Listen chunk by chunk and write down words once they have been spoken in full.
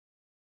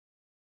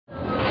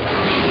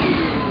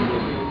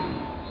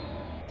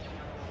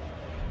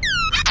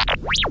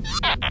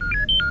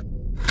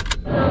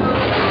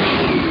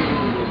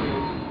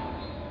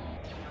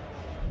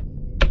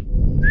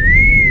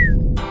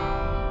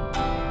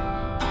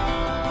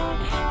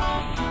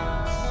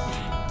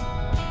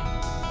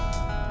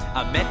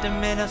I met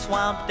him in a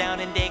swamp down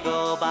in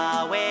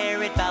Dagobah,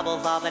 where it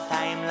bubbles all the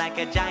time like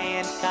a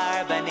giant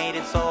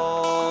carbonated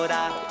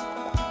soda.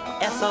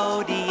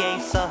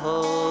 S-O-D-A,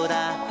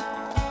 soda.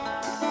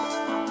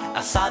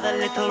 I saw the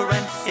little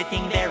runt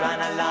sitting there on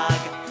a log.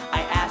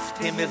 I asked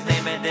him his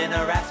name, and in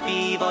a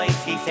raspy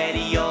voice he said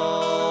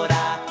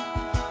Yoda.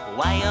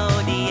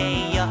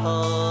 Y-O-D-A,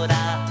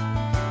 Yoda.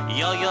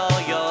 Yo, yo,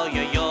 yo,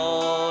 yo,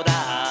 Yoda.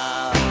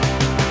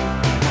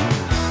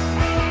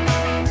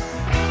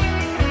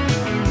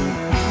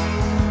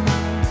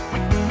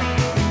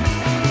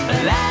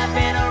 I've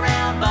been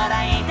around, but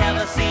I ain't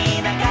ever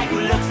seen a guy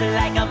who looks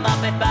like a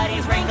Muppet, but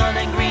he's wrinkled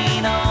and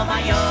green. Oh,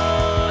 my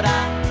Yoda.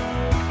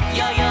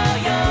 Yo, yo,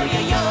 yo, yo,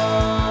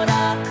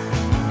 Yoda.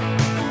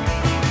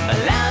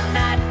 Well, I'm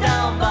not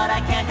dumb, but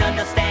I can't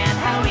understand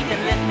how he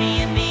can lift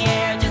me in the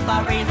air just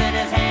by raising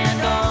his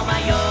hand. Oh,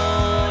 my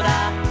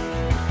Yoda.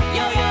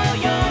 Yo, yo,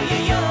 yo, yo,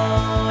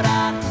 Yoda.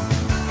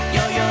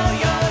 Yo, yo,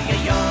 yo, yo,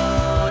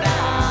 Yoda.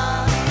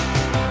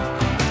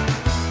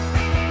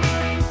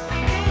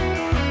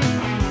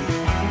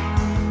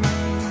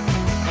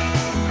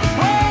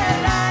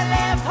 Well, I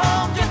left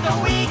home just a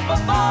week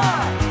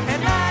before,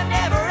 and I've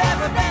never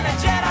ever been a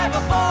Jedi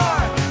before.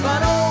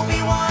 But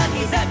Obi-Wan,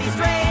 he set me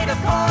straight, of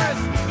course.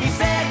 He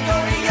said, go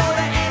to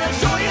Yoda and he'll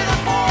show you the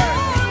Force.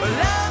 Well,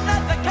 I'm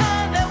not the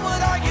kind that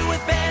would argue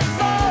with Ben,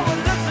 so it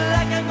looks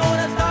like I'm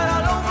gonna start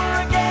all over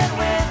again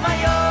with my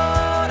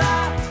Yoda.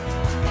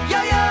 Yo,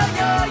 yo,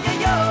 yo, yo,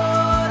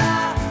 Yoda.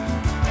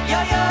 Yo,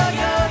 yo,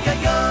 yo, yo,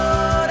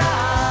 Yoda.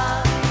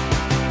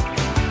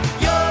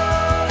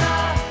 Yoda.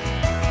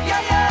 Yo,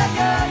 yo,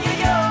 yo, yo,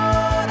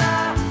 Yoda.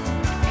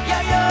 Yo,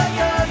 yo,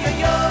 yo, yo,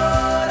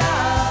 Yoda.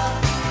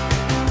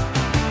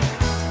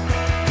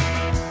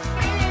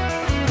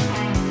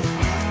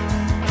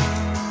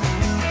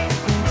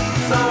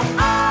 So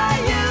I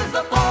use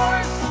the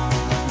Force.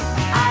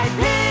 I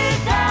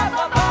picked up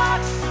a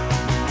box.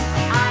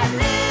 I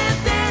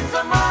lifted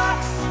some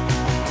rocks,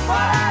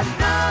 but I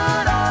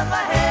stood on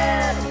my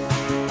head.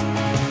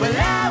 Well,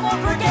 I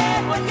won't forget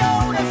what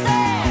Yoda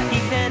said. He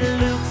said,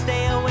 Luke,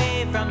 stay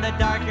away from the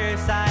darker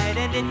side,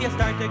 and if you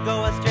start to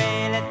go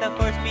astray, let the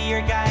Force be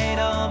your guide.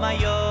 Oh, my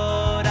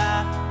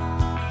Yoda.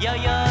 Yo,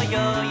 yo,